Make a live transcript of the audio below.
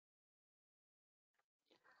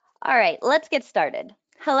All right, let's get started.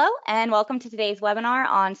 Hello, and welcome to today's webinar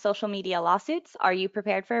on social media lawsuits. Are you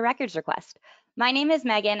prepared for a records request? My name is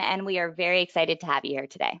Megan, and we are very excited to have you here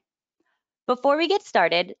today. Before we get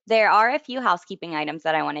started, there are a few housekeeping items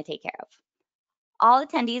that I want to take care of. All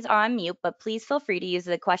attendees are on mute, but please feel free to use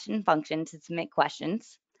the question function to submit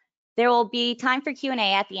questions. There will be time for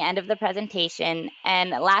Q&A at the end of the presentation.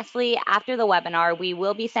 And lastly, after the webinar, we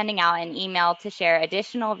will be sending out an email to share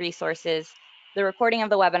additional resources, the recording of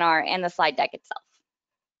the webinar, and the slide deck itself.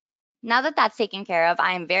 Now that that's taken care of,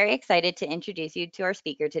 I am very excited to introduce you to our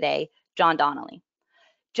speaker today, John Donnelly.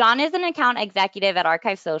 John is an account executive at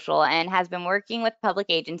Archive Social and has been working with public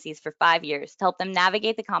agencies for 5 years to help them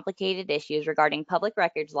navigate the complicated issues regarding public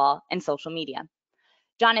records law and social media.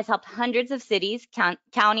 John has helped hundreds of cities,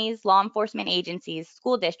 counties, law enforcement agencies,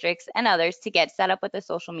 school districts, and others to get set up with a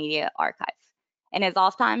social media archive. In his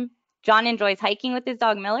off time, John enjoys hiking with his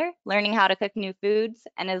dog Miller, learning how to cook new foods,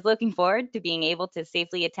 and is looking forward to being able to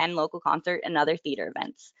safely attend local concert and other theater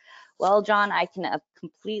events. Well, John, I can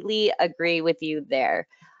completely agree with you there.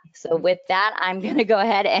 So with that, I'm going to go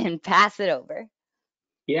ahead and pass it over.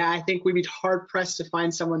 Yeah, I think we'd be hard pressed to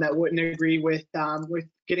find someone that wouldn't agree with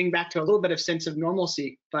getting back to a little bit of sense of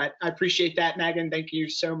normalcy. But I appreciate that, Megan. Thank you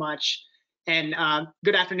so much. And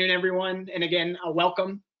good afternoon, everyone. And again,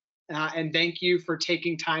 welcome. And thank you for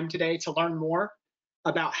taking time today to learn more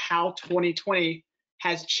about how 2020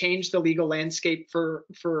 has changed the legal landscape for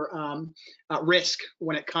risk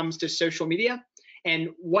when it comes to social media, and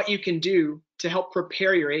what you can do to help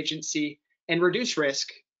prepare your agency and reduce risk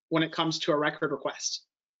when it comes to a record request.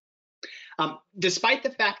 Despite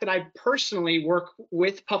the fact that I personally work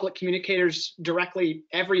with public communicators directly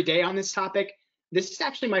every day on this topic, this is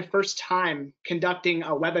actually my first time conducting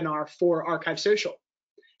a webinar for Archive Social.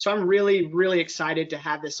 So I'm really, really excited to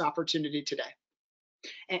have this opportunity today.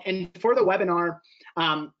 And for the webinar,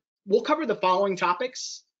 we'll cover the following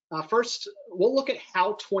topics. First, we'll look at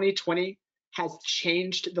how 2020 has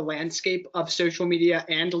changed the landscape of social media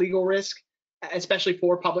and legal risk, especially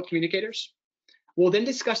for public communicators. We'll then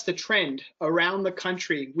discuss the trend around the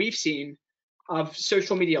country we've seen of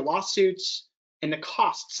social media lawsuits and the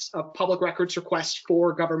costs of public records requests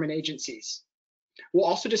for government agencies. We'll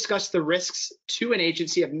also discuss the risks to an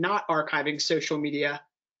agency of not archiving social media.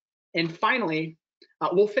 And finally,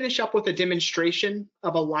 we'll finish up with a demonstration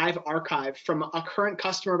of a live archive from a current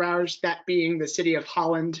customer of ours, that being the city of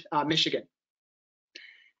Holland, Michigan.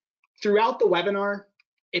 Throughout the webinar,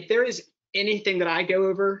 if there is anything that I go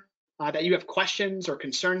over that you have questions or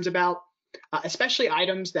concerns about, especially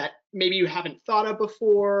items that maybe you haven't thought of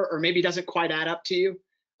before or maybe doesn't quite add up to you,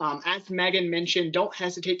 as Megan mentioned, don't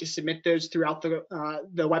hesitate to submit those throughout the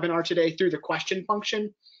webinar today through the question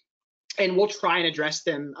function, and we'll try and address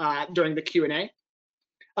them during the Q&A.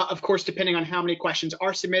 Of course, depending on how many questions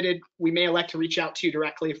are submitted, we may elect to reach out to you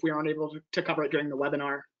directly if we aren't able to cover it during the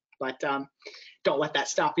webinar, but don't let that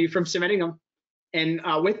stop you from submitting them. And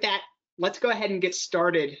with that, let's go ahead and get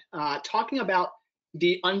started talking about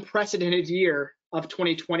the unprecedented year of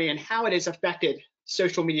 2020 and how it has affected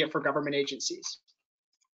social media for government agencies.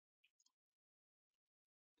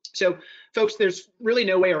 So, folks, there's really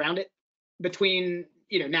no way around it. Between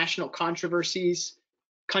national controversies,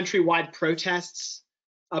 countrywide protests,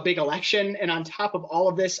 a big election, and on top of all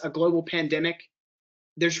of this, a global pandemic,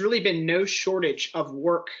 there's really been no shortage of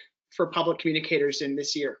work for public communicators in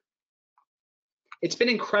this year. It's been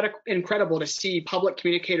incredible to see public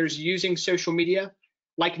communicators using social media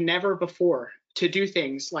like never before to do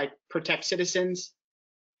things like protect citizens,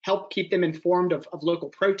 help keep them informed of local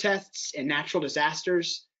protests and natural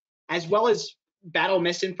disasters, as well as battle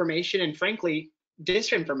misinformation and, frankly,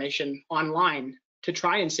 disinformation online to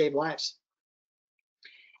try and save lives.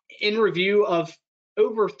 In review of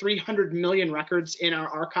over 300 million records in our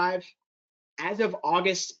archive, as of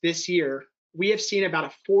August this year, we have seen about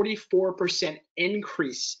a 44%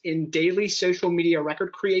 increase in daily social media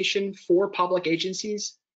record creation for public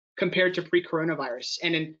agencies compared to pre-coronavirus,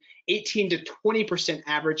 and an 18 to 20%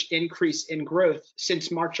 average increase in growth since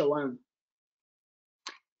March alone.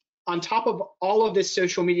 On top of all of this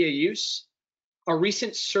social media use, a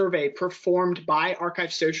recent survey performed by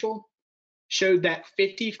Archive Social showed that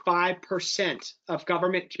 55% of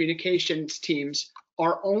government communications teams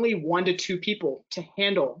are only 1 to 2 people to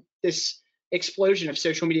handle this explosion of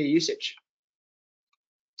social media usage,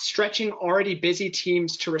 stretching already busy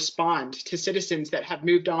teams to respond to citizens that have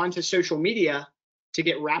moved on to social media to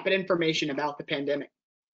get rapid information about the pandemic.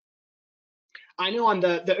 I know on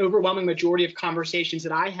the overwhelming majority of conversations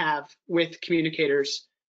that I have with communicators,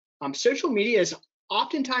 social media is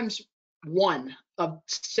oftentimes one of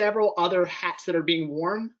several other hats that are being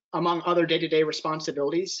worn among other day-to-day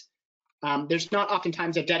responsibilities There's not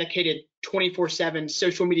oftentimes a dedicated 24/7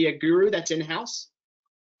 social media guru that's in-house.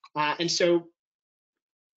 And so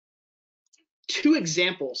 2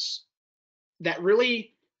 examples that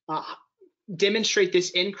really demonstrate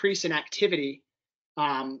this increase in activity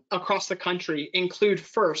across the country include,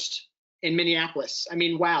 first, in Minneapolis. I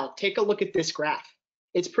mean, wow, take a look at this graph.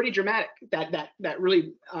 It's pretty dramatic, that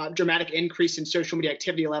really dramatic increase in social media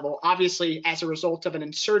activity level, obviously as a result of an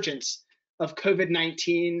insurgence of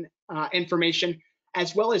COVID-19 information,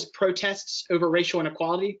 as well as protests over racial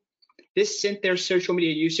inequality. This sent their social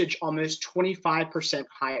media usage almost 25%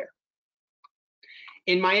 higher.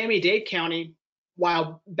 In Miami-Dade County,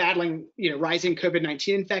 while battling rising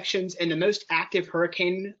COVID-19 infections and the most active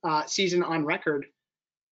hurricane season on record,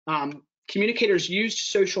 communicators used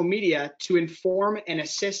social media to inform and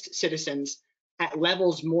assist citizens at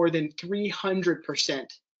levels more than 300%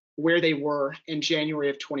 where they were in January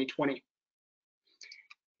of 2020.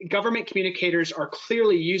 Government communicators are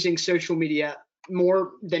clearly using social media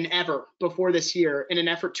more than ever before this year in an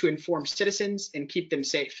effort to inform citizens and keep them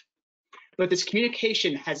safe. But this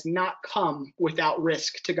communication has not come without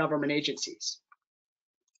risk to government agencies.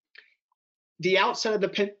 The outset of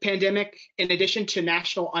the pandemic, in addition to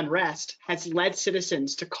national unrest, has led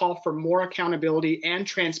citizens to call for more accountability and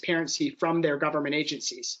transparency from their government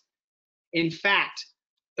agencies. In fact,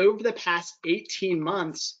 over the past 18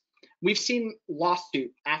 months, we've seen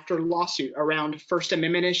lawsuit after lawsuit around First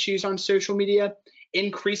Amendment issues on social media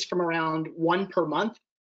increase from around 1 per month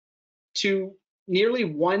to nearly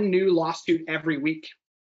 1 new lawsuit every week.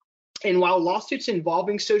 And while lawsuits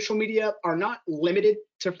involving social media are not limited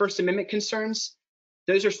to First Amendment concerns,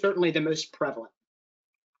 those are certainly the most prevalent.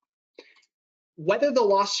 Whether the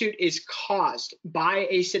lawsuit is caused by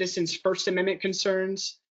a citizen's First Amendment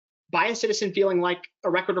concerns, by a citizen feeling like a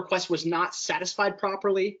record request was not satisfied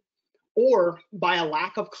properly, or by a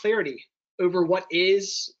lack of clarity over what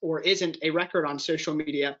is or isn't a record on social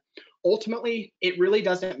media, ultimately, it really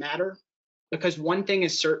doesn't matter, because one thing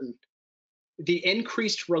is certain: the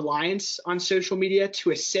increased reliance on social media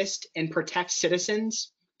to assist and protect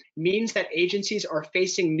citizens means that agencies are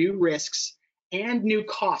facing new risks and new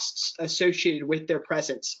costs associated with their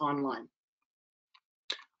presence online.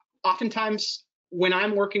 Oftentimes, when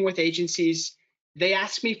I'm working with agencies, they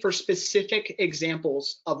ask me for specific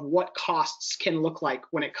examples of what costs can look like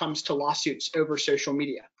when it comes to lawsuits over social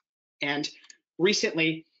media. And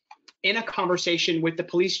recently, in a conversation with the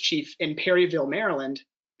police chief in Perryville, Maryland,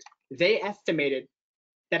 they estimated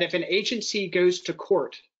that if an agency goes to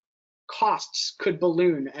court, costs could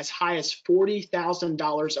balloon as high as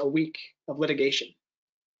 $40,000 a week of litigation.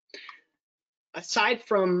 Aside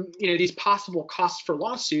from these possible costs for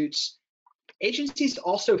lawsuits, agencies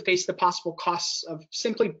also face the possible costs of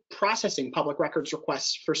simply processing public records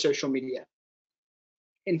requests for social media.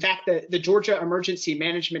 In fact, the Georgia Emergency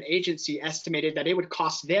Management Agency estimated that it would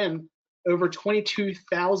cost them over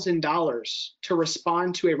 $22,000 to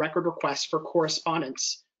respond to a record request for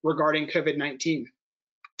correspondence regarding COVID-19.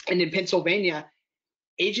 And in Pennsylvania,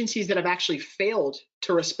 agencies that have actually failed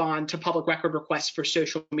to respond to public record requests for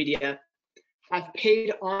social media have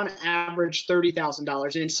paid on average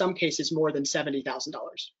 $30,000, and in some cases more than $70,000.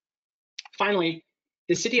 Finally,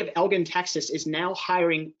 the city of Elgin, Texas is now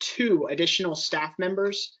hiring 2 additional staff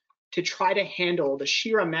members to try to handle the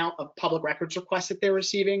sheer amount of public records requests that they're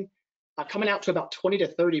receiving, coming out to about 20 to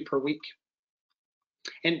 30 per week.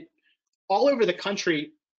 And all over the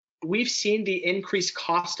country, we've seen the increased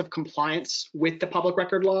cost of compliance with the public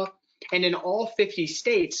record law, and in all 50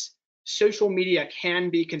 states, social media can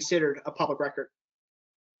be considered a public record.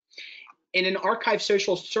 In an Archive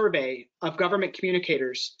Social survey of government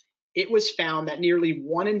communicators, it was found that nearly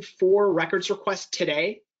 1 in 4 records requests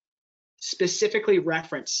today specifically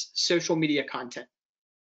reference social media content.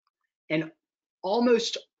 And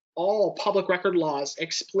almost all public record laws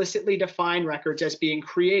explicitly define records as being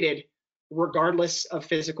created regardless of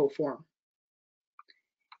physical form.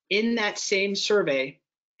 In that same survey,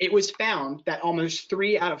 it was found that almost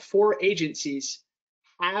 3 out of 4 agencies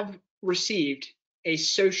have received a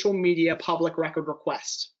social media public record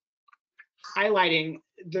request, highlighting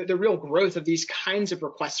the real growth of these kinds of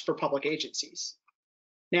requests for public agencies.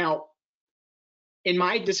 Now, in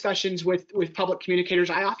my discussions with public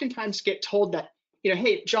communicators, I oftentimes get told that,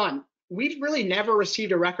 hey, John, we've really never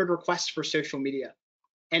received a record request for social media.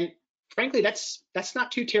 And frankly, that's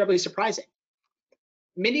not too terribly surprising.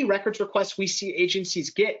 Many records requests we see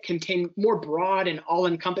agencies get contain more broad and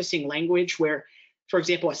all-encompassing language where, for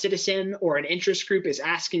example, a citizen or an interest group is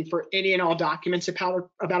asking for any and all documents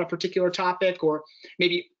about a particular topic, or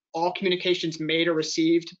maybe all communications made or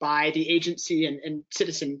received by the agency and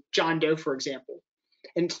citizen John Doe, for example.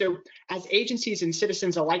 And so as agencies and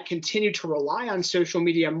citizens alike continue to rely on social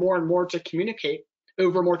media more and more to communicate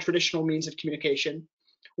over more traditional means of communication,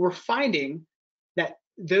 we're finding that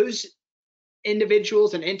those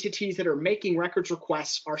individuals and entities that are making records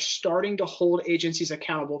requests are starting to hold agencies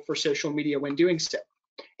accountable for social media when doing so.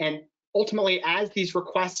 And ultimately, as these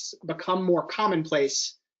requests become more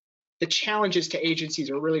commonplace, the challenges to agencies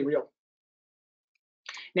are really real.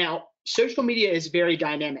 Now, social media is very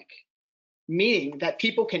dynamic, meaning that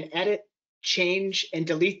people can edit, change, and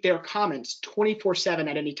delete their comments 24/7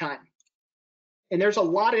 at any time. And there's a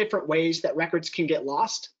lot of different ways that records can get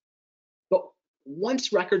lost. But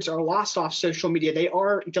once records are lost off social media, they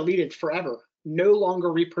are deleted forever, no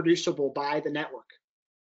longer reproducible by the network.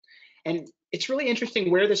 And it's really interesting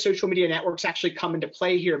where the social media networks actually come into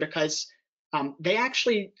play here, because they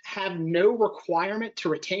actually have no requirement to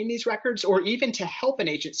retain these records or even to help an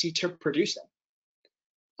agency to produce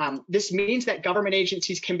them. This means that government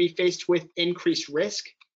agencies can be faced with increased risk,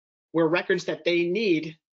 where records that they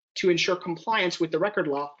need to ensure compliance with the record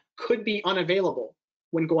law could be unavailable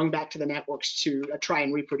when going back to the networks to try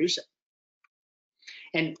and reproduce it.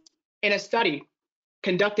 And in a study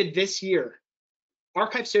conducted this year,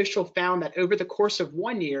 Archive Social found that over the course of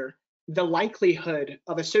 1 year, the likelihood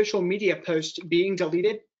of a social media post being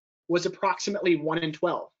deleted was approximately 1 in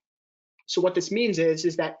 12. So what this means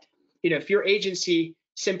is that, if your agency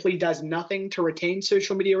simply does nothing to retain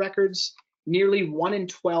social media records, nearly 1 in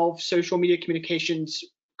 12 social media communications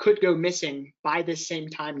could go missing by this same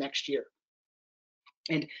time next year.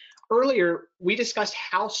 And earlier, we discussed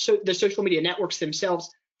how the social media networks themselves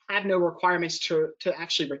have no requirements to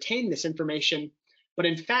actually retain this information. But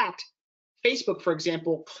in fact, Facebook, for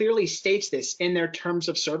example, clearly states this in their terms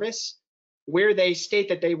of service, where they state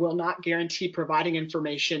that they will not guarantee providing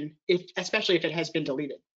information, especially if it has been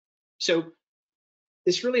deleted. So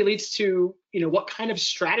this really leads to, what kind of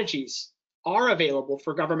strategies are available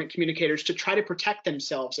for government communicators to try to protect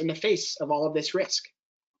themselves in the face of all of this risk.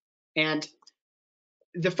 And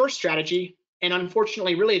the first strategy, and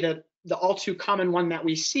unfortunately really the all too common one that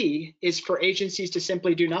we see, is for agencies to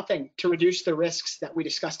simply do nothing to reduce the risks that we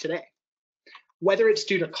discussed today. Whether it's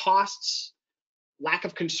due to costs, lack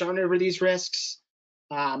of concern over these risks,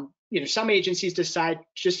 some agencies decide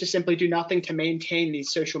just to simply do nothing to maintain these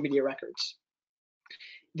social media records.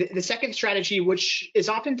 The second strategy, which is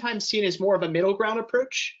oftentimes seen as more of a middle ground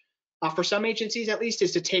approach, for some agencies at least,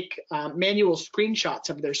 is to take manual screenshots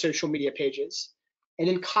of their social media pages and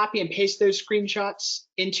then copy and paste those screenshots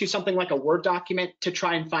into something like a Word document to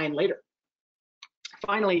try and find later.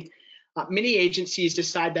 Finally, many agencies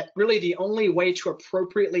decide that really the only way to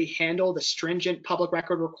appropriately handle the stringent public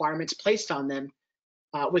record requirements placed on them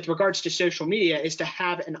with regards to social media is to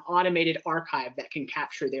have an automated archive that can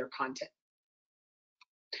capture their content.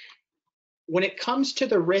 When it comes to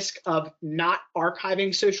the risk of not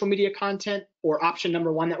archiving social media content, or option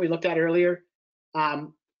number one that we looked at earlier,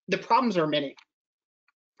 the problems are many.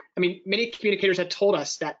 Many communicators have told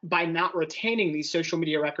us that by not retaining these social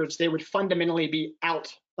media records, they would fundamentally be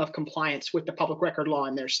out of compliance with the public record law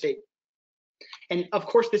in their state. And of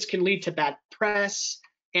course, this can lead to bad press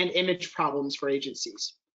and image problems for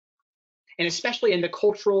agencies. And especially in the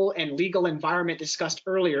cultural and legal environment discussed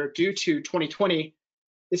earlier due to 2020,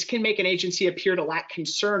 this can make an agency appear to lack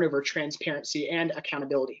concern over transparency and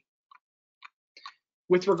accountability.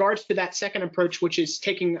 With regards to that second approach, which is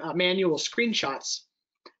taking manual screenshots,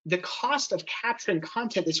 the cost of capturing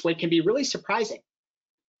content this way can be really surprising.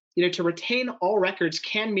 To retain all records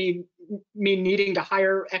can mean needing to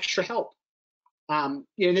hire extra help.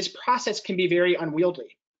 This process can be very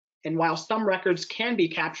unwieldy. And while some records can be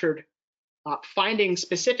captured, finding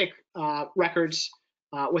specific records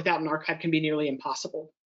without an archive can be nearly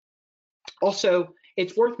impossible. Also,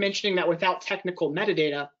 it's worth mentioning that without technical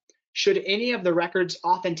metadata, should any of the records'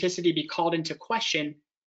 authenticity be called into question,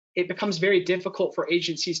 it becomes very difficult for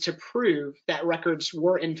agencies to prove that records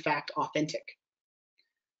were in fact authentic.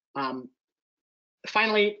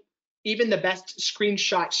 Finally, even the best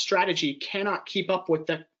screenshot strategy cannot keep up with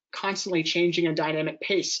the constantly changing and dynamic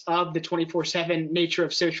pace of the 24/7 nature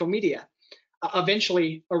of social media.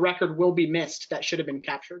 Eventually, a record will be missed that should have been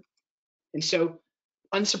captured. And so,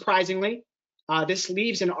 unsurprisingly, this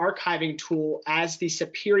leaves an archiving tool as the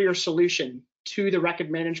superior solution to the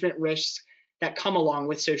record management risks that come along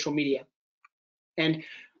with social media. And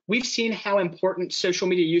we've seen how important social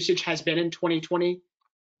media usage has been in 2020,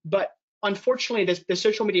 but unfortunately, the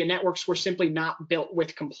social media networks were simply not built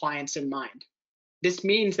with compliance in mind. This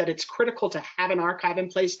means that it's critical to have an archive in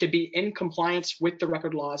place to be in compliance with the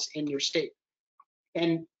record laws in your state.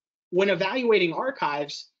 And when evaluating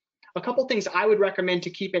archives, a couple things I would recommend to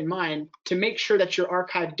keep in mind to make sure that your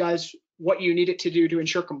archive does what you need it to do to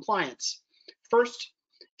ensure compliance. First,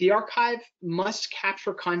 the archive must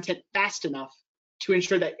capture content fast enough to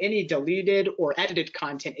ensure that any deleted or edited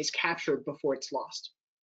content is captured before it's lost.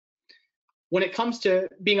 When it comes to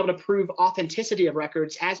being able to prove authenticity of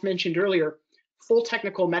records, as mentioned earlier, full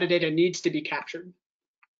technical metadata needs to be captured.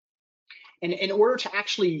 And in order to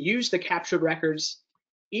actually use the captured records,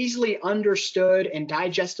 easily understood and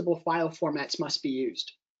digestible file formats must be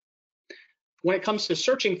used. When it comes to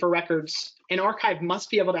searching for records, an archive must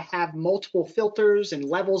be able to have multiple filters and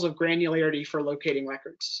levels of granularity for locating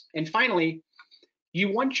records. And finally,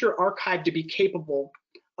 you want your archive to be capable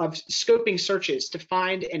of scoping searches to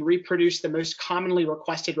find and reproduce the most commonly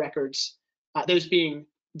requested records, those being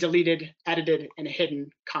deleted, edited, and hidden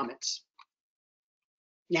comments.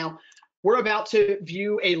 Now, we're about to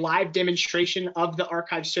view a live demonstration of the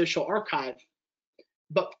Archive Social archive.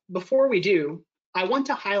 But before we do, I want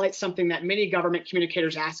to highlight something that many government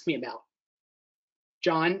communicators ask me about.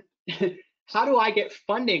 John, how do I get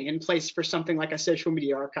funding in place for something like a social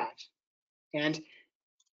media archive? And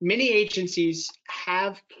many agencies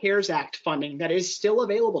have CARES Act funding that is still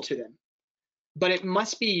available to them, but it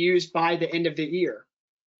must be used by the end of the year.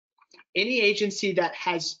 Any agency that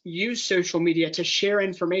has used social media to share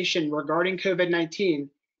information regarding COVID-19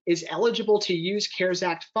 is eligible to use CARES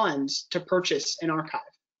Act funds to purchase an archive.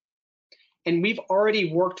 And we've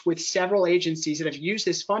already worked with several agencies that have used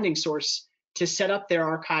this funding source to set up their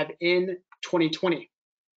archive in 2020.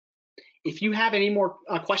 If you have any more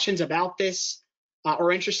questions about this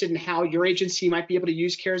or interested in how your agency might be able to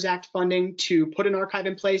use CARES Act funding to put an archive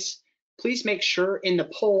in place, please make sure in the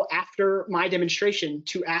poll after my demonstration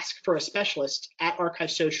to ask for a specialist at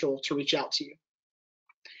Archive Social to reach out to you.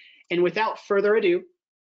 And without further ado,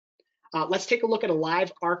 let's take a look at a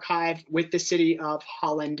live archive with the city of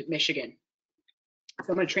Holland, Michigan. So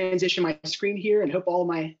I'm going to transition my screen here and hope all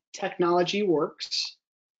my technology works.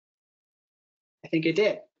 I think it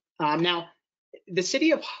did. Now, the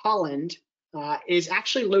city of Holland is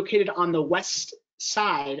actually located on the west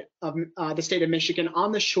side of the state of Michigan,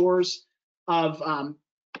 on the shores of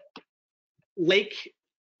Lake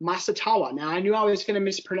Masatawa. Now, I knew I was going to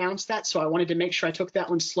mispronounce that, so I wanted to make sure I took that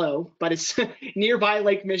one slow, but it's nearby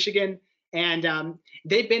Lake Michigan. And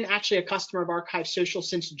they've been actually a customer of Archive Social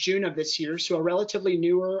since June of this year, so a relatively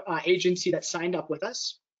newer agency that signed up with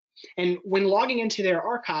us. And when logging into their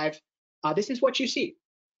archive, this is what you see.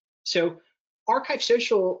 So Archive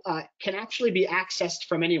Social can actually be accessed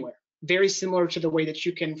from anywhere, very similar to the way that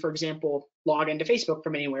you can, for example, log into Facebook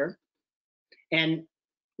from anywhere. And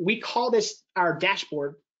we call this our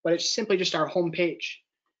dashboard, but it's simply just our home page.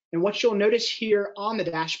 And what you'll notice here on the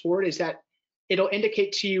dashboard is that it'll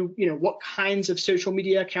indicate to you, what kinds of social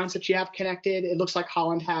media accounts that you have connected. It looks like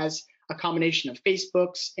Holland has a combination of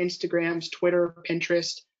Facebooks, Instagrams, Twitter,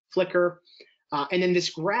 Pinterest, Flickr. And then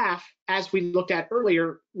this graph, as we looked at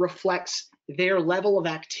earlier, reflects their level of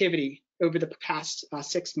activity over the past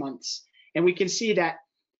 6 months. And we can see that,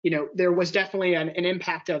 there was definitely an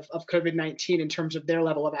impact of COVID-19 in terms of their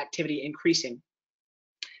level of activity increasing.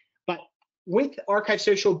 But with Archive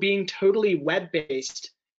Social being totally web-based,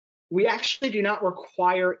 we actually do not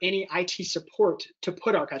require any IT support to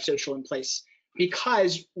put Archive Social in place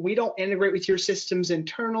because we don't integrate with your systems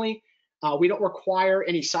internally. We don't require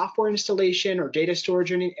any software installation or data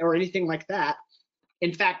storage or anything like that.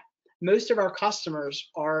 In fact, most of our customers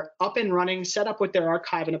are up and running, set up with their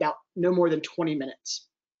archive in about no more than 20 minutes.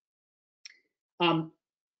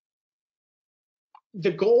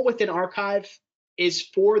 The goal with an archive is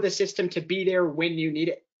for the system to be there when you need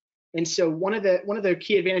it. And so one of the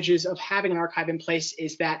key advantages of having an archive in place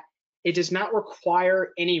is that it does not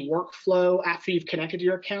require any workflow after you've connected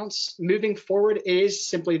your accounts. Moving forward, it is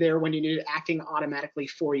simply there when you need it, acting automatically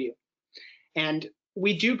for you. And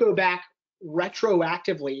we do go back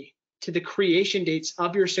retroactively to the creation dates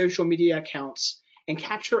of your social media accounts and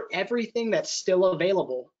capture everything that's still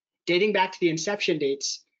available, dating back to the inception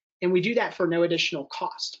dates. And we do that for no additional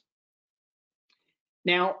cost.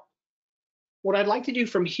 Now, what I'd like to do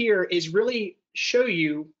from here is really show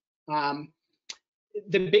you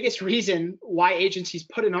the biggest reason why agencies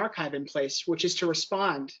put an archive in place, which is to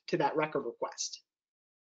respond to that record request.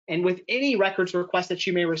 And with any records request that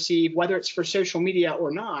you may receive, whether it's for social media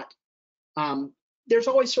or not, there's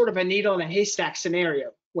always sort of a needle in a haystack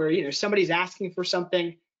scenario where somebody's asking for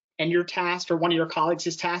something and you're tasked, or one of your colleagues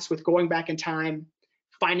is tasked with going back in time,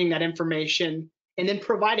 finding that information, and then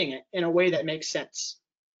providing it in a way that makes sense.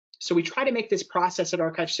 So we try to make this process at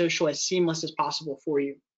Archive Social as seamless as possible for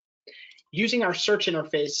you. Using our search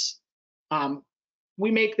interface,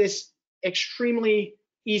 we make this extremely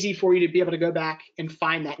easy for you to be able to go back and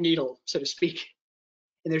find that needle, so to speak.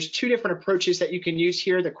 And there's two different approaches that you can use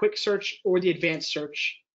here, the quick search or the advanced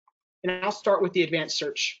search. And I'll start with the advanced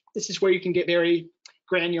search. This is where you can get very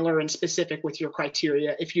granular and specific with your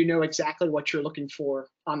criteria if you know exactly what you're looking for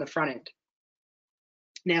on the front end.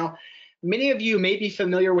 Now, many of you may be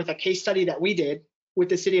familiar with a case study that we did with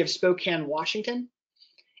the city of Spokane, Washington,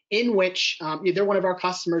 in which they're one of our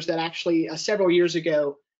customers that actually several years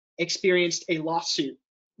ago experienced a lawsuit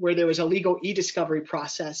where there was a legal e-discovery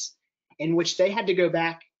process in which they had to go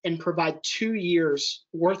back and provide 2 years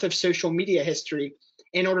worth of social media history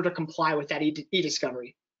in order to comply with that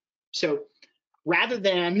e-discovery. So rather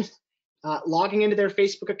than logging into their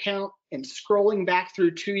Facebook account and scrolling back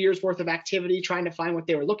through 2 years worth of activity trying to find what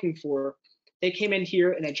they were looking for, they came in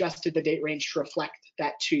here and adjusted the date range to reflect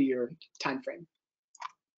that 2-year time frame.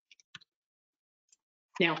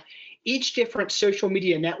 Now, each different social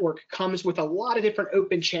media network comes with a lot of different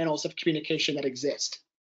open channels of communication that exist.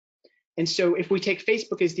 And so if we take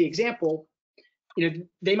Facebook as the example,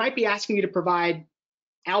 they might be asking you to provide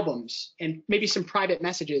albums and maybe some private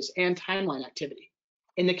messages and timeline activity.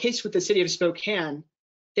 In the case with the city of Spokane,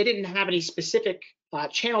 they didn't have any specific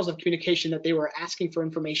channels of communication that they were asking for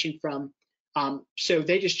information from. So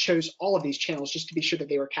they just chose all of these channels just to be sure that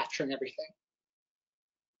they were capturing everything.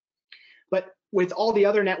 But with all the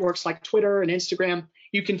other networks like Twitter and Instagram,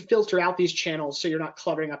 you can filter out these channels so you're not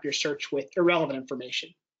cluttering up your search with irrelevant information.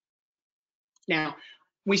 Now,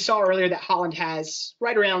 we saw earlier that Holland has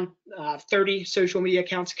right around 30 social media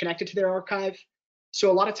accounts connected to their archive. So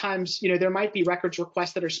a lot of times, there might be records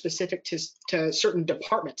requests that are specific to certain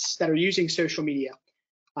departments that are using social media.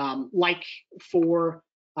 Like for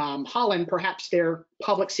Holland, perhaps their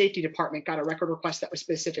public safety department got a record request that was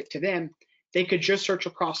specific to them. They could just search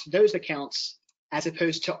across those accounts as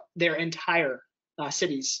opposed to their entire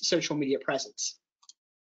city's social media presence.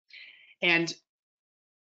 And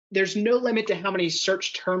there's no limit to how many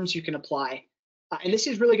search terms you can apply. And this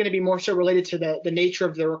is really going to be more so related to the nature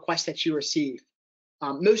of the request that you receive.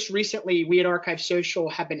 Most recently, we at Archive Social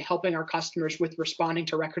have been helping our customers with responding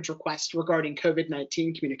to records requests regarding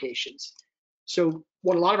COVID-19 communications. So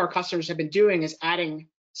what a lot of our customers have been doing is adding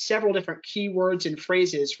several different keywords and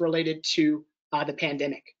phrases related to the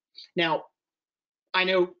pandemic. Now, I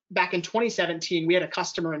know back in 2017, we had a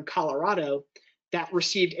customer in Colorado that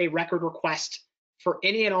received a record request for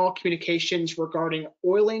any and all communications regarding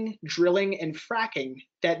oiling, drilling, and fracking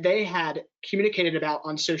that they had communicated about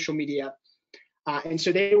on social media. And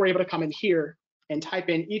so they were able to come in here and type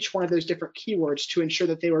in each one of those different keywords to ensure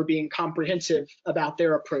that they were being comprehensive about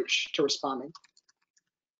their approach to responding.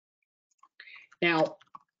 Now,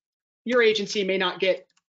 your agency may not get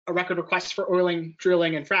a record request for oiling,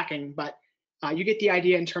 drilling, and fracking, but you get the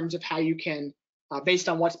idea in terms of how you can, based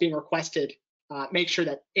on what's being requested, make sure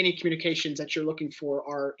that any communications that you're looking for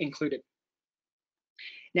are included.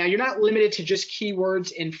 Now, you're not limited to just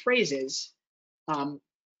keywords and phrases.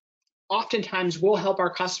 Oftentimes, we'll help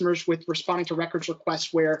our customers with responding to records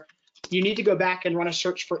requests where you need to go back and run a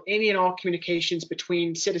search for any and all communications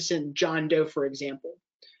between citizen John Doe, for example,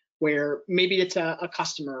 where maybe it's a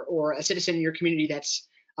customer or a citizen in your community that's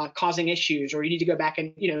causing issues, or you need to go back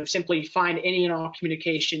and simply find any and all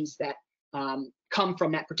communications that come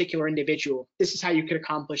from that particular individual. This is how you could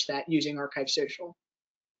accomplish that using Archive Social.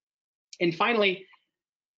 And finally,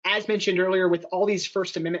 as mentioned earlier, with all these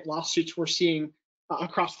First Amendment lawsuits we're seeing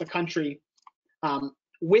across the country,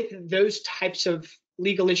 with those types of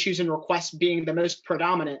legal issues and requests being the most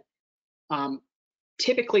predominant,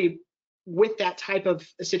 typically with that type of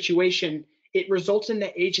a situation, it results in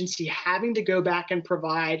the agency having to go back and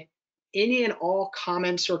provide any and all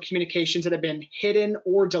comments or communications that have been hidden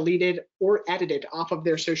or deleted or edited off of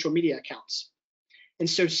their social media accounts. And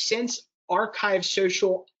so since Archive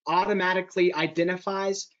Social automatically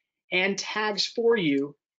identifies and tags for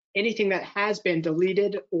you anything that has been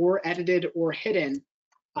deleted or edited or hidden,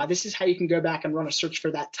 this is how you can go back and run a search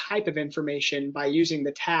for that type of information by using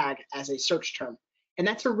the tag as a search term. And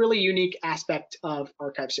that's a really unique aspect of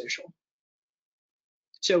Archive Social.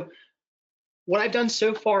 So what I've done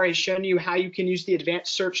so far is shown you how you can use the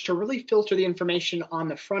advanced search to really filter the information on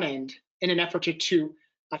the front end in an effort to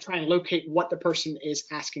try and locate what the person is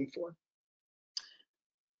asking for.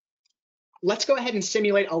 Let's go ahead and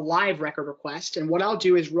simulate a live record request. And what I'll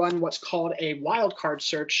do is run what's called a wildcard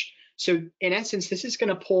search. So in essence, this is going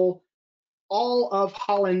to pull all of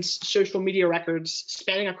Holland's social media records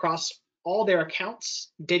spanning across all their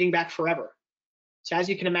accounts dating back forever. So as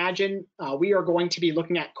you can imagine, we are going to be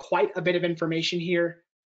looking at quite a bit of information here.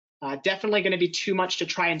 Definitely going to be too much to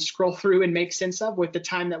try and scroll through and make sense of with the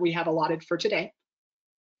time that we have allotted for today.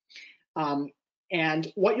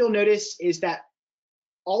 And what you'll notice is that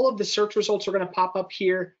all of the search results are going to pop up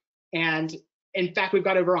here. And in fact, we've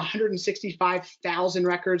got over 165,000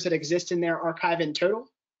 records that exist in their archive in total.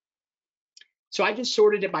 So I just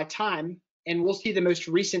sorted it by time, and we'll see the most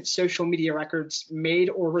recent social media records made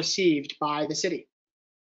or received by the city.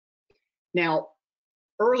 Now,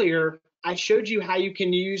 earlier, I showed you how you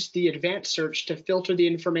can use the advanced search to filter the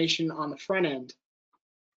information on the front end.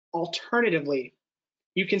 Alternatively,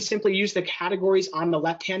 you can simply use the categories on the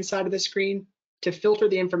left-hand side of the screen to filter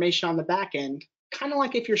the information on the back end, kind of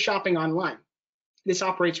like if you're shopping online. This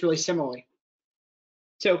operates really similarly.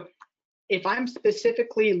 So if I'm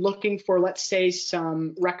specifically looking for, let's say,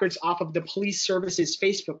 some records off of the police services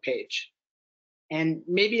Facebook page, and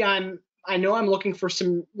maybe I know I'm looking for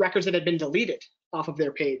some records that have been deleted off of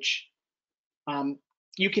their page,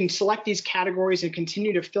 you can select these categories and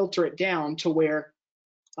continue to filter it down to where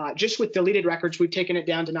just with deleted records, we've taken it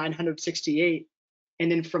down to 968.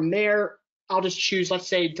 And then from there, I'll just choose, let's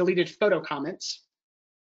say, deleted photo comments.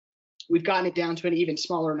 We've gotten it down to an even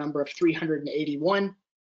smaller number of 381.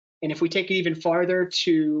 And if we take it even farther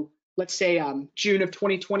to, let's say, June of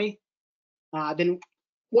 2020, then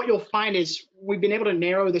what you'll find is we've been able to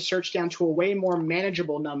narrow the search down to a way more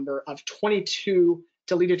manageable number of 22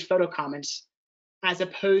 deleted photo comments, as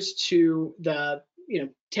opposed to the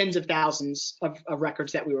tens of thousands of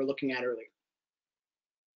records that we were looking at earlier.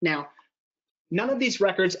 Now, none of these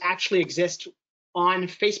records actually exist on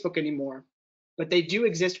Facebook anymore, but they do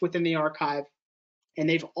exist within the archive, and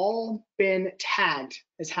they've all been tagged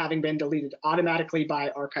as having been deleted automatically by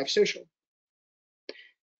Archive Social.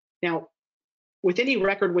 Now, with any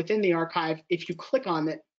record within the archive, if you click on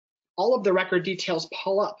it, all of the record details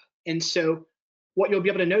pull up. And so what you'll be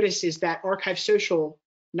able to notice is that Archive Social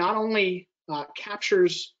not only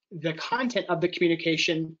captures the content of the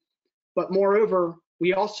communication, but moreover,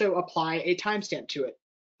 we also apply a timestamp to it,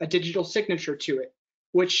 a digital signature to it,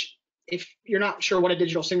 which, if you're not sure what a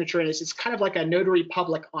digital signature is, it's kind of like a notary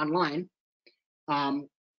public online.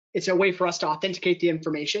 It's a way for us to authenticate the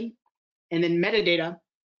information. And then metadata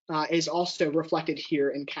is also reflected here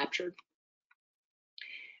and captured.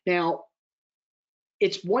 Now,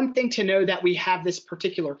 it's one thing to know that we have this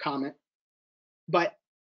particular comment, but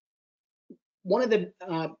one of the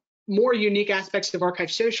more unique aspects of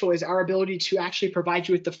Archive Social is our ability to actually provide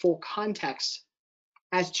you with the full context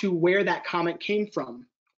as to where that comment came from,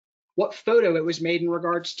 what photo it was made in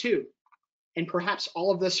regards to, and perhaps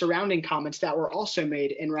all of the surrounding comments that were also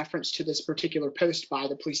made in reference to this particular post by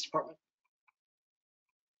the police department.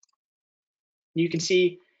 You can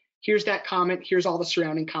see here's that comment, here's all the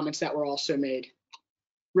surrounding comments that were also made,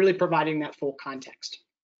 really providing that full context.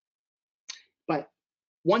 But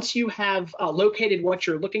once you have located what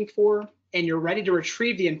you're looking for and you're ready to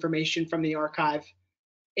retrieve the information from the archive,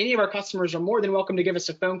 any of our customers are more than welcome to give us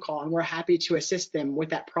a phone call, and we're happy to assist them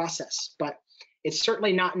with that process. But it's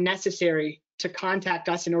certainly not necessary to contact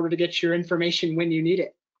us in order to get your information when you need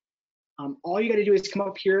it. All you got to do is come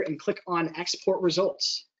up here and click on Export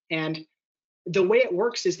Results. And the way it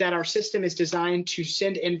works is that our system is designed to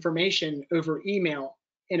send information over email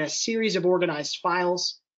in a series of organized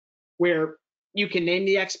files where you can name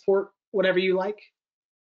the export whatever you like,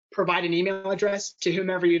 provide an email address to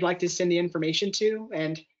whomever you'd like to send the information to.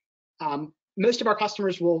 And most of our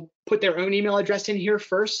customers will put their own email address in here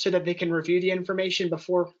first so that they can review the information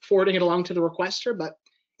before forwarding it along to the requester. But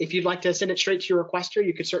if you'd like to send it straight to your requester,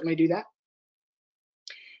 you could certainly do that.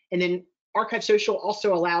 And then Archive Social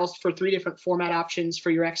also allows for 3 different format options for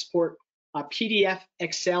your export: PDF,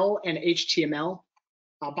 Excel, and HTML.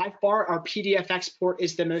 By far, our PDF export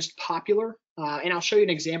is the most popular, and I'll show you an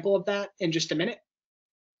example of that in just a minute.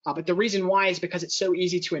 But the reason why is because it's so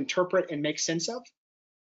easy to interpret and make sense of,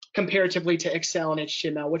 comparatively to Excel and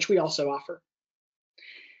HTML, which we also offer.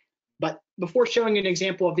 But before showing an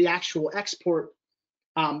example of the actual export,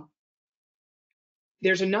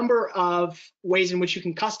 there's a number of ways in which you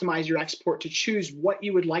can customize your export to choose what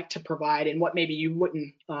you would like to provide and what maybe you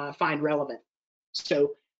wouldn't find relevant.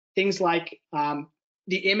 So things like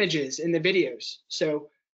the images and the videos. So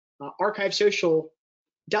Archive Social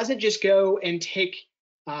doesn't just go and take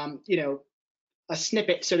a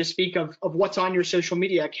snippet, so to speak, of what's on your social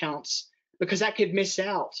media accounts, because that could miss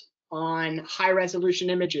out on high resolution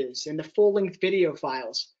images and the full length video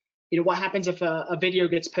files. What happens if a video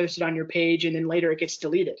gets posted on your page and then later it gets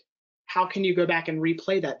deleted? How can you go back and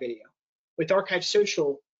replay that video? With Archive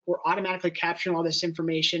Social, we're automatically capturing all this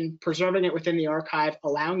information, preserving it within the archive,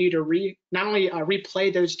 allowing you to not only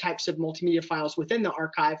replay those types of multimedia files within the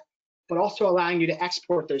archive, but also allowing you to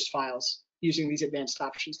export those files using these advanced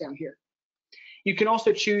options down here. You can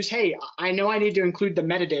also choose, hey, I know I need to include the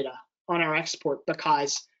metadata on our export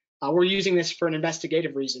because we're using this for an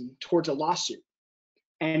investigative reason towards a lawsuit.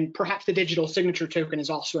 And perhaps the digital signature token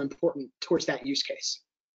is also important towards that use case.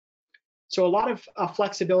 So a lot of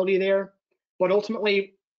flexibility there, but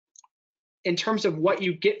ultimately, in terms of what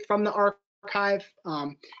you get from the archive,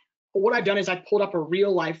 what I've done is I pulled up a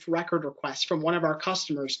real life record request from one of our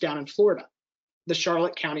customers down in Florida, the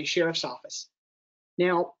Charlotte County Sheriff's Office.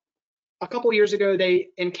 Now, a couple years ago, they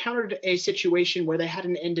encountered a situation where they had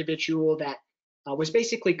an individual that was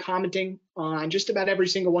basically commenting on just about every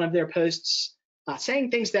single one of their posts, saying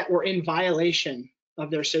things that were in violation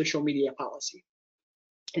of their social media policy.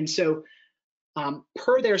 And so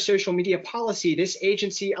per their social media policy, this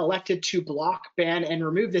agency elected to block, ban, and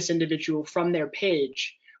remove this individual from their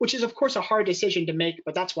page, which is of course a hard decision to make,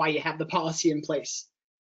 but that's why you have the policy in place.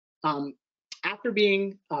 After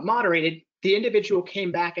being moderated, the individual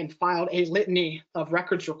came back and filed a litany of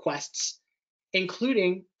records requests,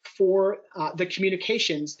 including for the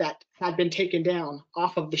communications that had been taken down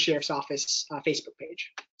off of the Sheriff's Office Facebook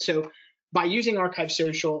page. So by using Archive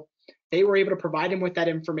Social, they were able to provide him with that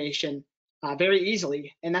information very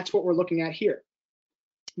easily, and that's what we're looking at here.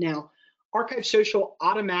 Now, Archive Social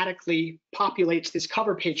automatically populates this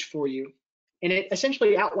cover page for you, and it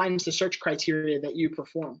essentially outlines the search criteria that you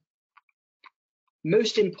perform.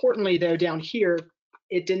 Most importantly, though, down here,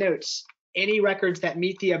 it denotes any records that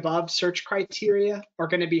meet the above search criteria are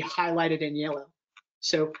going to be highlighted in yellow.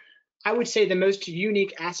 So I would say the most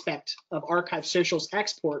unique aspect of Archive Social's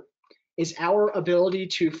export is our ability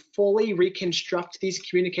to fully reconstruct these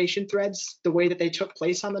communication threads the way that they took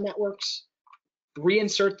place on the networks,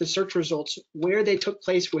 reinsert the search results where they took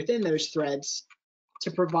place within those threads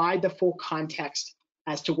to provide the full context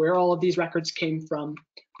as to where all of these records came from,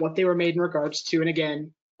 what they were made in regards to, and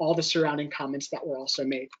again, all the surrounding comments that were also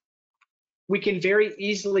made. We can very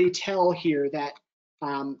easily tell here that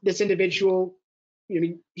this individual,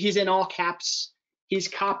 he's in all caps. He's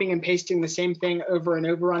copying and pasting the same thing over and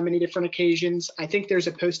over on many different occasions. I think there's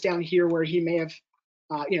a post down here where he may have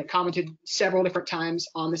commented several different times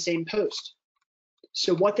on the same post.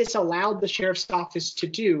 So what this allowed the Sheriff's Office to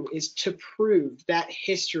do is to prove that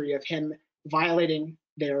history of him violating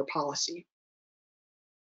their policy.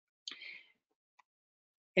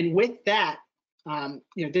 And with that,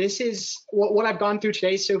 this is what I've gone through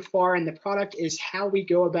today so far, and the product is how we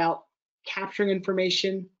go about capturing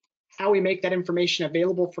information, how we make that information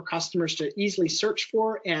available for customers to easily search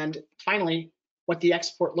for, and finally, what the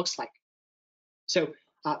export looks like. So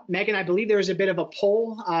Megan, I believe there is a bit of a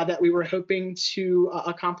poll that we were hoping to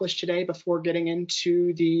accomplish today before getting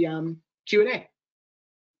into the Q&A.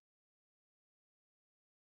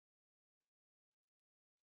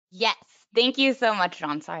 Yes, thank you so much,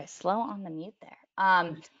 John. Sorry, slow on the mute there.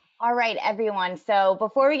 All right, everyone. So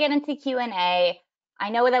before we get into Q&A, I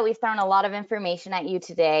know that we've thrown a lot of information at you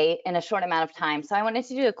today in a short amount of time. So I wanted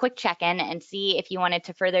to do a quick check-in and see if you wanted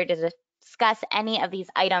to further discuss any of these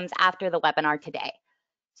items after the webinar today.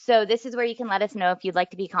 So this is where you can let us know if you'd like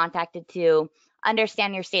to be contacted to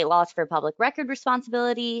understand your state laws for public record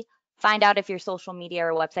responsibility, find out if your social media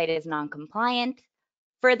or website is non-compliant,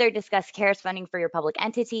 further discuss CARES funding for your public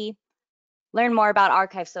entity, learn more about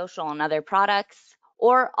Archive Social and other products,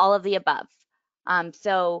 or all of the above.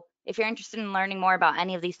 So if you're interested in learning more about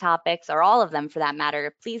any of these topics, or all of them for that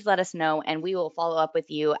matter, please let us know and we will follow up with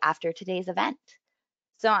you after today's event.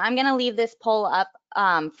 So I'm gonna leave this poll up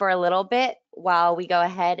for a little bit while we go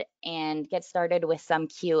ahead and get started with some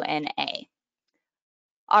Q&A.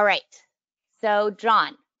 All right, so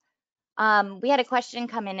John, we had a question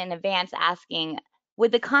come in advance asking,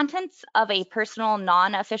 would the contents of a personal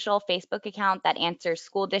non-official Facebook account that answers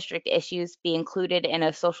school district issues be included in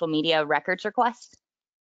a social media records request?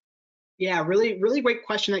 Yeah, really great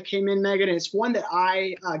question that came in, Megan. It's one that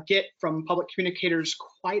I get from public communicators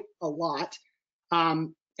quite a lot.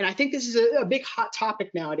 And I think this is a big hot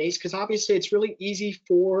topic nowadays because obviously it's really easy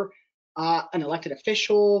for an elected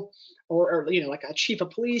official or like a chief of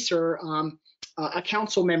police or a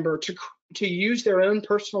council member to use their own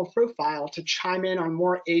personal profile to chime in on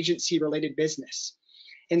more agency-related business.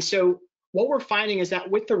 And so what we're finding is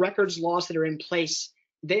that with the records laws that are in place,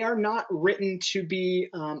 they are not written to be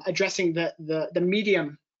addressing the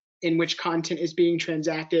medium in which content is being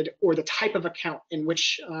transacted or the type of account in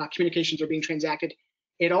which communications are being transacted.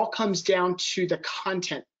 It all comes down to the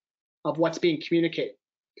content of what's being communicated.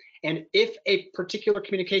 And if a particular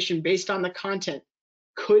communication based on the content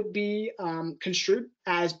could be construed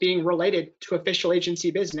as being related to official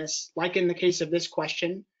agency business, like in the case of this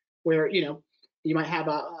question, where you might have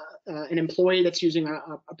an employee that's using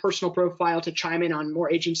a personal profile to chime in on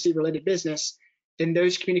more agency-related business, then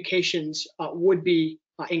those communications would be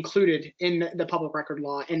included in the public record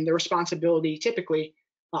law and the responsibility typically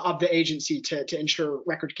of the agency to ensure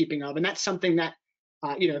record keeping of. And that's something that,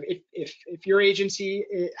 if your agency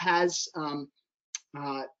has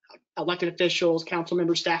elected officials, council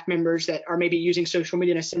members, staff members that are maybe using social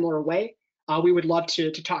media in a similar way, we would love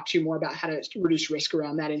to talk to you more about how to reduce risk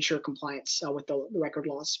around that, ensure compliance with the record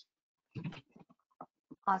laws.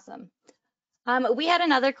 Awesome. We had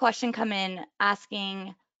another question come in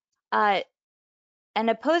asking, an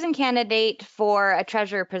opposing candidate for a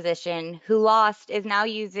treasurer position who lost is now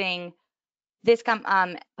using this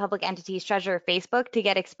public entity's treasurer Facebook to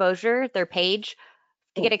get exposure, their page,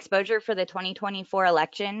 to get exposure for the 2024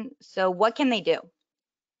 election. So what can they do?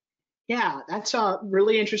 Yeah, that's a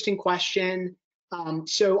really interesting question.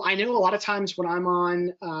 So I know a lot of times when I'm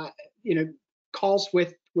on, calls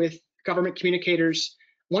with government communicators,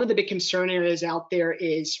 one of the big concern areas out there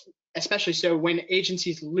is, especially so when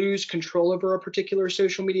agencies lose control over a particular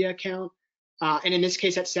social media account. And in this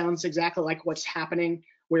case, that sounds exactly like what's happening,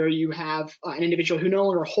 where you have an individual who no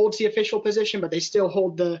longer holds the official position, but they still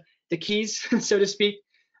hold the keys, so to speak,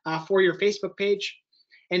 for your Facebook page.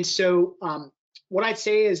 And so what I'd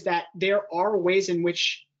say is that there are ways in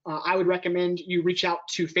which I would recommend you reach out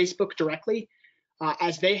to Facebook directly,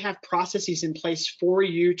 as they have processes in place for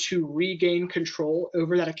you to regain control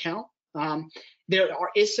over that account. There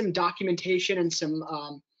is some documentation and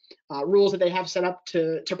some rules that they have set up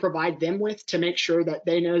to provide them with to make sure that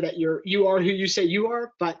they know that you are who you say you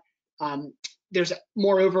are. But there's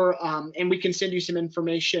moreover, and we can send you some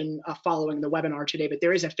information following the webinar today, but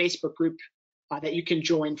there is a Facebook group that you can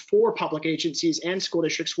join for public agencies and school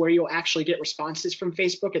districts where you'll actually get responses from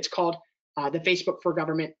Facebook. It's called the Facebook for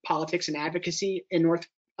Government Politics and Advocacy in North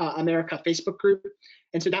America Facebook group.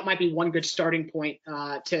 And so that might be one good starting point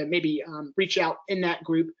to maybe reach out in that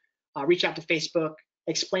group, reach out to Facebook,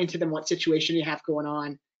 explain to them what situation you have going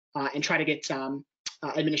on, and try to get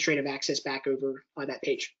administrative access back over that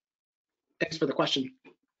page. Thanks for the question.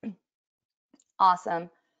 Awesome.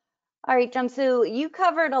 All right, Jamsu, you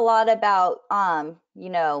covered a lot about,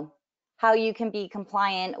 how you can be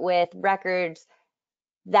compliant with records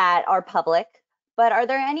that are public, but are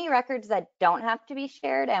there any records that don't have to be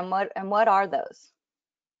shared, and what are those?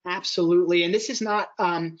 Absolutely, and this is not,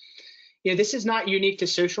 this is not unique to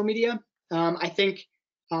social media. I think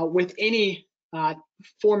with any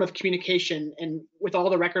form of communication and with all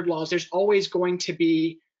the record laws, there's always going to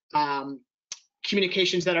be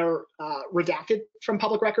communications that are redacted from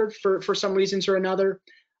public record for some reasons or another.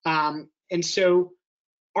 And so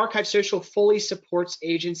Archive Social fully supports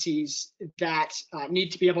agencies that need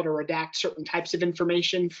to be able to redact certain types of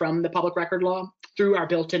information from the public record law through our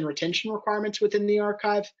built-in retention requirements within the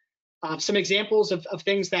archive. Some examples of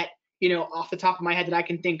things that, off the top of my head that I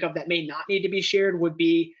can think of that may not need to be shared would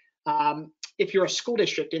be if you're a school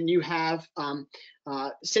district and you have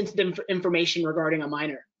sensitive information regarding a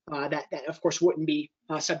minor, that of course wouldn't be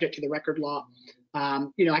subject to the record law.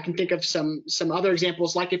 I can think of some other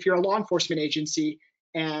examples, like if you're a law enforcement agency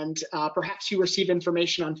and perhaps you receive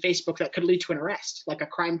information on Facebook that could lead to an arrest, like a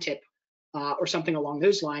crime tip or something along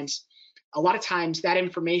those lines. A lot of times that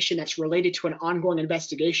information that's related to an ongoing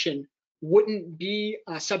investigation wouldn't be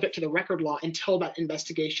subject to the record law until that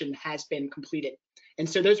investigation has been completed. And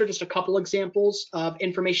so those are just a couple examples of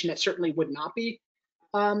information that certainly would not be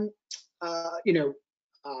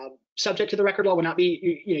subject to the record law, would not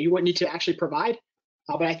be, you wouldn't need to actually provide.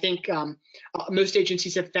 But I think most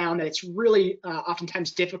agencies have found that it's really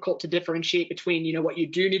oftentimes difficult to differentiate between, what you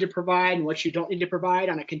do need to provide and what you don't need to provide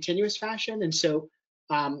on a continuous fashion. And so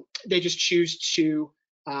they just choose to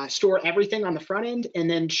store everything on the front end and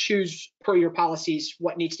then choose per your policies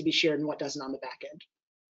what needs to be shared and what doesn't on the back end.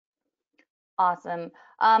 Awesome.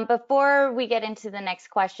 Before we get into the next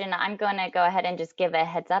question, I'm going to go ahead and just give a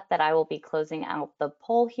heads up that I will be closing out the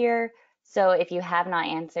poll here. So if you have not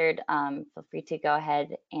answered, feel free to go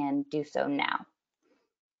ahead and do so now.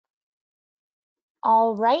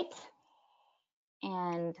 All right.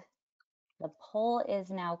 And the poll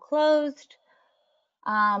is now closed.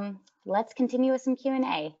 Let's continue with some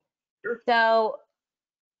Q&A. Sure. So,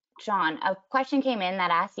 Sean, a question came in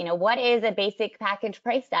that asked, what is a basic package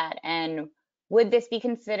priced at? And would this be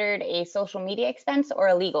considered a social media expense or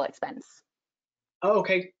a legal expense? Oh,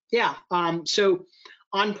 okay. Yeah. So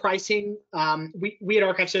on pricing, we at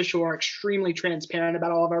Archive Social are extremely transparent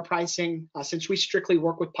about all of our pricing. Since we strictly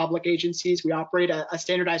work with public agencies, we operate a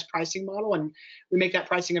standardized pricing model, and we make that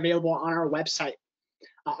pricing available on our website.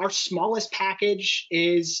 Our smallest package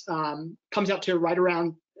comes out to right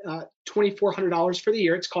around $2,400 for the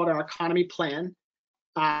year. It's called our economy plan.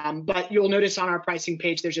 But you'll notice on our pricing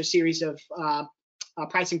page, there's a series of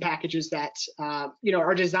pricing packages that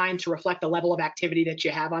are designed to reflect the level of activity that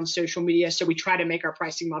you have on social media. So we try to make our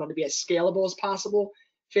pricing model to be as scalable as possible,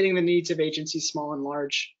 fitting the needs of agencies small and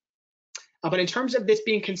large. But in terms of this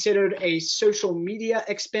being considered a social media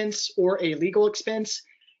expense or a legal expense,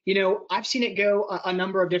 I've seen it go a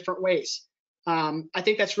number of different ways. I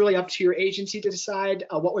think that's really up to your agency to decide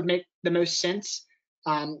what would make the most sense.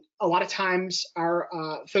 A lot of times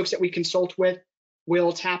our folks that we consult with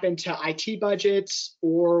will tap into IT budgets,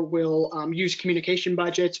 or will use communication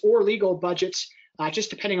budgets or legal budgets, just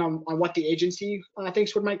depending on what the agency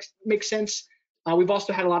thinks would make sense. We've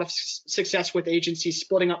also had a lot of success with agencies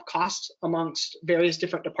splitting up costs amongst various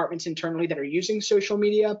different departments internally that are using social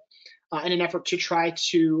media in an effort to try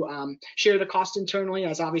to share the cost internally,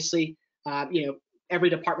 as obviously every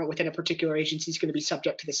department within a particular agency is going to be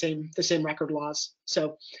subject to the same record laws.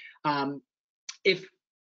 So if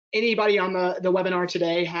anybody on the webinar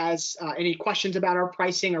today has any questions about our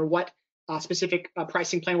pricing, or what specific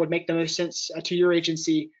pricing plan would make the most sense to your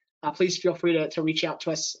agency, please feel free to reach out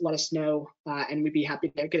to us, let us know, and we'd be happy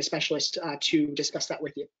to get a specialist to discuss that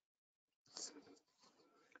with you.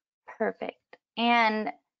 Perfect.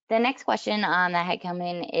 And the next question that had come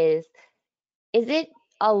in is it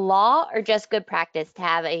a law or just good practice to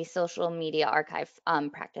have a social media archive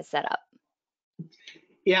practice set up?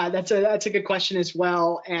 Yeah, that's a good question as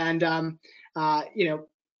well. And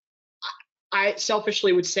I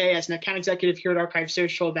selfishly would say, as an account executive here at Archive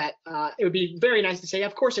Social, that it would be very nice to say,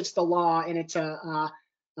 of course, it's the law and it's a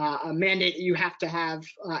mandate that you have to have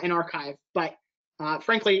an archive. But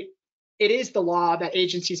frankly, it is the law that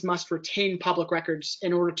agencies must retain public records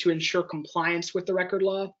in order to ensure compliance with the record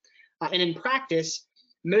law. And in practice,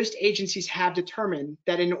 most agencies have determined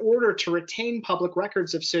that in order to retain public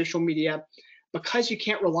records of social media, because you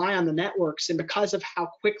can't rely on the networks and because of how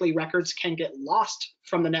quickly records can get lost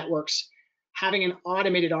from the networks, having an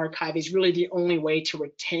automated archive is really the only way to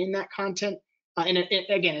retain that content, and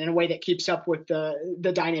again, in a way that keeps up with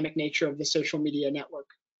the dynamic nature of the social media network.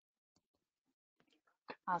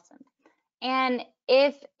 Awesome. And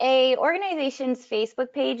if a organization's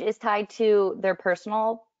Facebook page is tied to their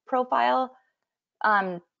personal profile,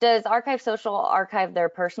 does Archive Social archive their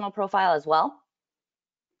personal profile as well?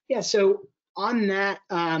 Yeah, so on that,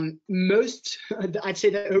 I'd say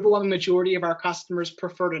the overwhelming majority of our customers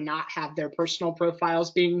prefer to not have their personal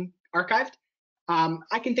profiles being archived.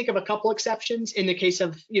 I can think of a couple exceptions in the case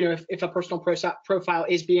of, if a personal profile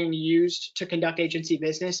is being used to conduct agency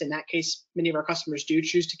business. In that case, many of our customers do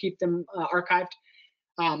choose to keep them archived.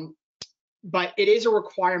 But it is a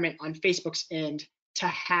requirement on Facebook's end to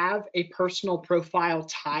have a personal profile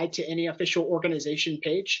tied to any official organization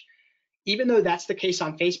page. Even though that's the case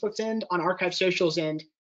on Facebook's end, on Archive Social's end,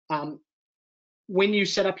 when you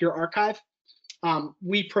set up your archive,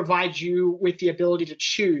 we provide you with the ability to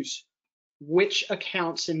choose which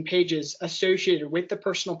accounts and pages associated with the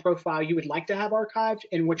personal profile you would like to have archived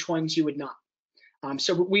and which ones you would not.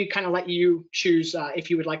 So we kind of let you choose if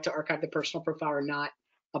you would like to archive the personal profile or not.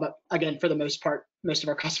 But again, for the most part, most of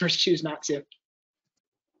our customers choose not to.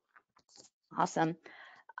 Awesome.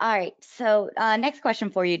 All right, so next question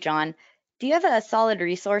for you, John. Do you have a solid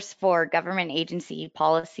resource for government agency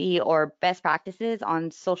policy or best practices on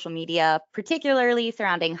social media, particularly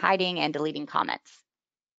surrounding hiding and deleting comments?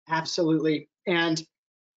 Absolutely. And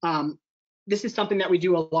this is something that we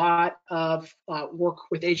do a lot of work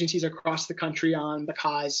with agencies across the country on,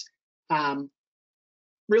 because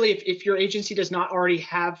really, if your agency does not already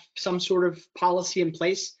have some sort of policy in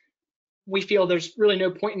place, we feel there's really no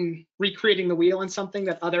point in recreating the wheel on something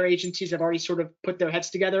that other agencies have already sort of put their heads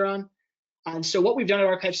together on. And so what we've done at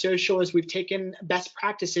Archive Social is we've taken best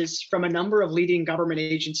practices from a number of leading government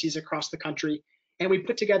agencies across the country, and we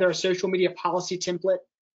put together a social media policy template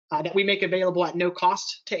that we make available at no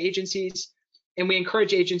cost to agencies. And we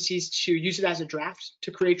encourage agencies to use it as a draft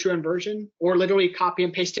to create your own version, or literally copy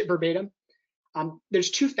and paste it verbatim. There's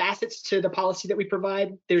two facets to the policy that we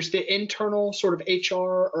provide. There's the internal sort of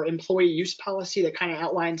HR or employee use policy that kind of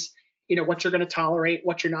outlines, what you're going to tolerate,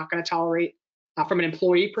 what you're not going to tolerate from an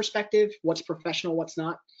employee perspective, what's professional, what's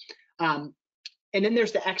not. And then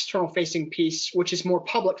there's the external facing piece, which is more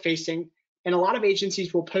public facing. And a lot of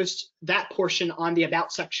agencies will post that portion on the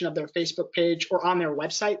About section of their Facebook page or on their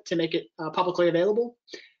website to make it publicly available.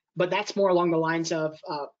 But that's more along the lines of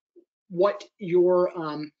what your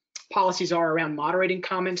policies are around moderating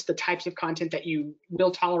comments, the types of content that you will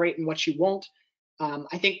tolerate and what you won't.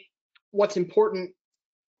 I think what's important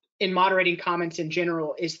in moderating comments in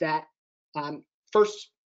general is that first,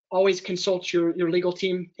 always consult your legal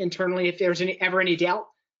team internally if there's ever any doubt.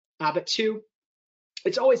 But two,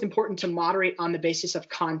 it's always important to moderate on the basis of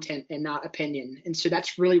content and not opinion. And so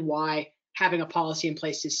that's really why having a policy in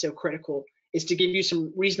place is so critical, is to give you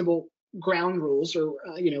some reasonable ground rules, or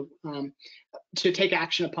to take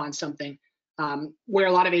action upon something. Where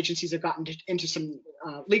a lot of agencies have gotten into some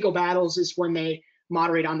legal battles is when they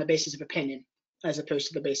moderate on the basis of opinion as opposed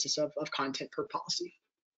to the basis of content per policy.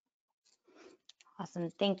 Awesome.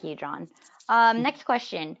 Thank you, John. Next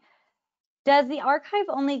question. Does the archive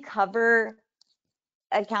only cover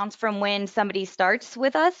accounts from when somebody starts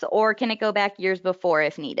with us, or can it go back years before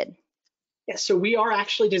if needed? Yeah, so we are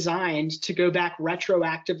actually designed to go back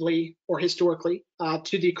retroactively or historically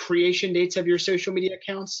to the creation dates of your social media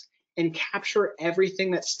accounts and capture everything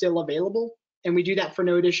that's still available. And we do that for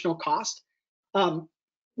no additional cost.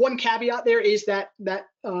 One caveat there is that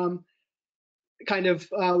kind of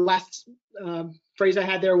last phrase I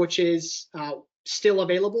had there, which is still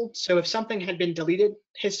available. So if something had been deleted,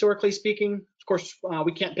 historically speaking, of course,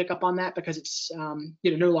 we can't pick up on that because it's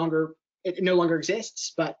it no longer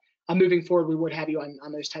exists. But moving forward, we would have you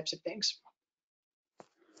on those types of things.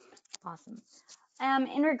 Awesome.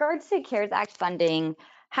 In regards to CARES Act funding,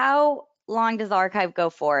 how long does the archive go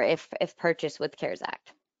for if purchased with CARES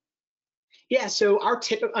Act? Yeah, so our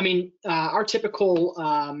typical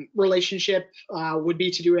relationship would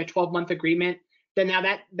be to do a 12-month agreement. Then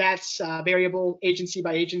now that's variable agency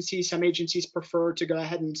by agency. Some agencies prefer to go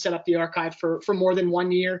ahead and set up the archive for more than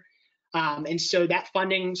 1 year. And so that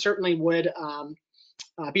funding certainly would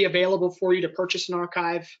be available for you to purchase an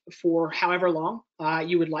archive for however long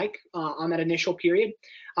you would like on that initial period.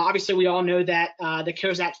 Obviously, we all know that the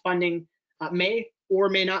CARES Act funding may or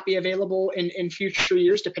may not be available in future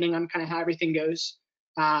years, depending on kind of how everything goes.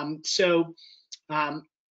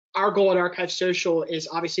 Our goal at Archive Social is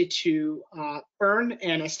obviously to earn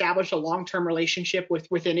and establish a long-term relationship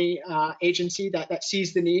with any agency that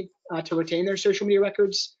sees the need to retain their social media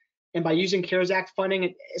records. And by using CARES Act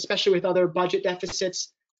funding, especially with other budget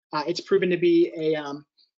deficits, it's proven to be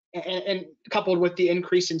and coupled with the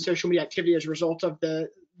increase in social media activity as a result of the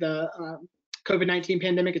COVID-19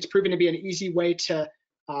 pandemic, it's proven to be an easy way to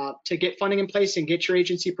get funding in place and get your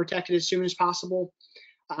agency protected as soon as possible.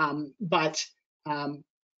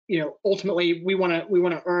 Ultimately, we want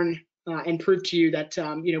to earn and prove to you that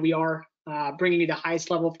we are bringing you the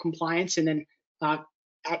highest level of compliance, and then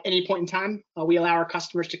at any point in time, we allow our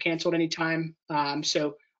customers to cancel at any time.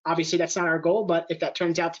 So obviously that's not our goal, but if that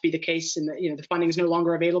turns out to be the case and the funding is no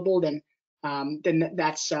longer available, then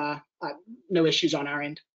that's no issues on our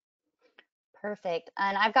end. Perfect.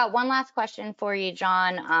 And I've got one last question for you,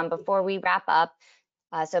 John, before we wrap up.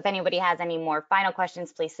 So if anybody has any more final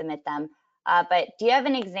questions, please submit them. But do you have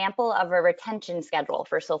an example of a retention schedule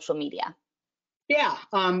for social media? Yeah,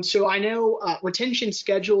 so I know retention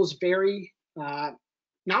schedules vary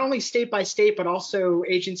not only state by state, but also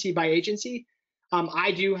agency by agency.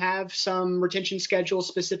 I do have some retention schedules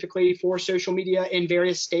specifically for social media in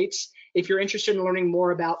various states. If you're interested in learning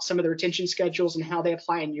more about some of the retention schedules and how they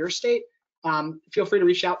apply in your state, feel free to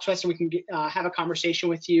reach out to us and we can have a conversation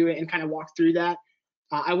with you and kind of walk through that.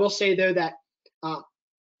 I will say though that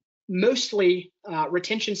mostly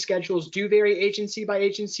retention schedules do vary agency by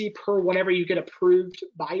agency per whatever you get approved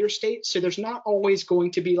by your state. So there's not always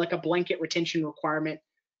going to be like a blanket retention requirement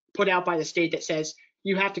put out by the state that says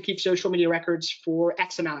you have to keep social media records for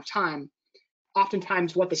X amount of time.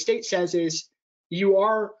 Oftentimes what the state says is you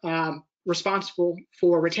are responsible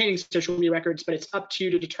for retaining social media records, but it's up to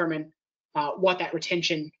you to determine what that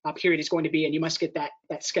retention period is going to be, and you must get that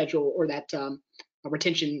schedule or that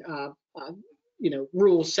retention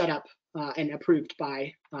rules set up and approved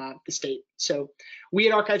by the state. So we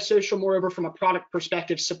at Archive Social, moreover, from a product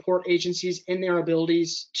perspective, support agencies in their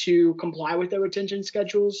abilities to comply with their retention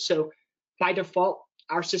schedules. So by default,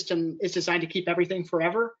 our system is designed to keep everything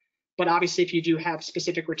forever. But obviously, if you do have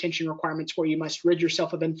specific retention requirements where you must rid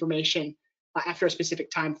yourself of information after a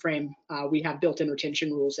specific time frame, we have built-in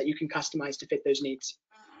retention rules that you can customize to fit those needs.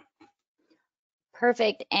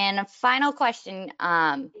 Perfect. And a final question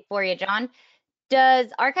for you, John.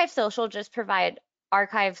 Does Archive Social just provide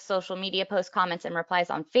archive social media posts, comments, and replies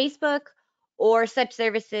on Facebook, or such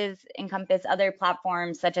services encompass other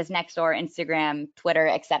platforms such as Nextdoor, Instagram, Twitter,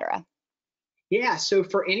 etc.? Yeah, so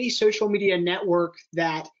for any social media network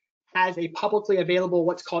that has a publicly available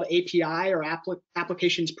what's called API or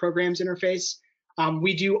Applications Programs Interface,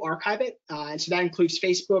 we do archive it. And so that includes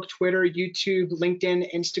Facebook, Twitter, YouTube,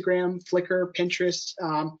 LinkedIn, Instagram, Flickr, Pinterest,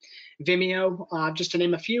 Vimeo, just to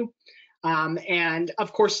name a few. And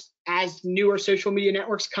of course, as newer social media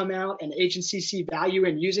networks come out and agencies see value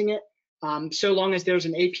in using it, so long as there's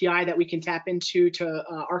an API that we can tap into to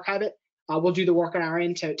archive it, we'll do the work on our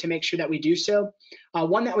end to make sure that we do so.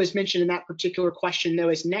 One that was mentioned in that particular question, though,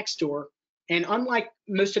 is Nextdoor. And unlike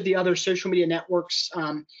most of the other social media networks,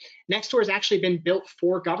 Nextdoor has actually been built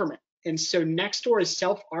for government. And so Nextdoor is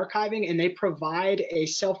self-archiving, and they provide a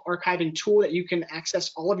self-archiving tool that you can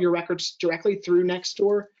access all of your records directly through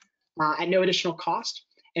Nextdoor at no additional cost.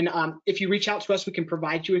 And if you reach out to us, we can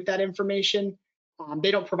provide you with that information.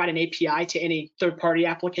 They don't provide an API to any third-party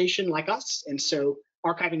application like us. And so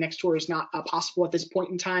archiving Nextdoor is not possible at this point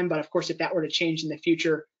in time. But of course, if that were to change in the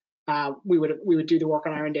future, we would do the work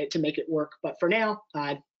on our end to make it work. But for now,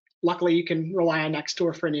 luckily, you can rely on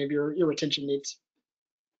Nextdoor for any of your retention needs.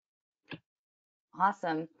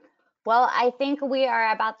 Awesome. Well, I think we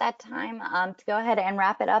are about that time to go ahead and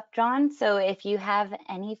wrap it up, John. So if you have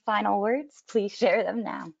any final words, please share them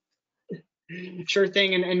now. Sure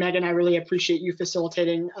thing. And Megan, I really appreciate you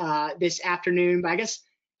facilitating this afternoon. But I guess,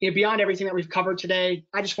 beyond everything that we've covered today,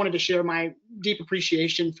 I just wanted to share my deep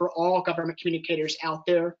appreciation for all government communicators out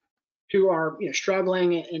there who are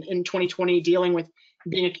struggling in 2020, dealing with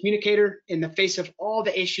being a communicator in the face of all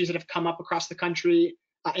the issues that have come up across the country,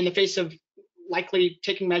 in the face of likely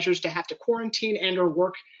taking measures to have to quarantine and or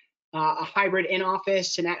work a hybrid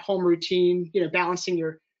in-office and at-home routine, balancing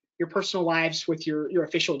your personal lives with your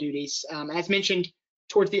official duties. As mentioned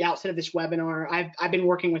towards the outset of this webinar, I've been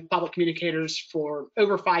working with public communicators for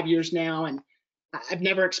over 5 years now, and I've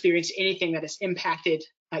never experienced anything that has impacted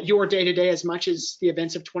your day-to-day as much as the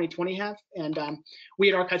events of 2020 have. And we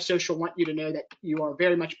at Archive Social want you to know that you are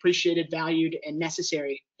very much appreciated, valued, and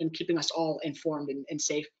necessary in keeping us all informed and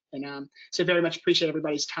safe. And so very much appreciate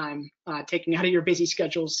everybody's time taking out of your busy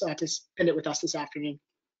schedules to spend it with us this afternoon.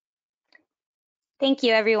 Thank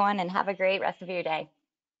you, everyone, and have a great rest of your day.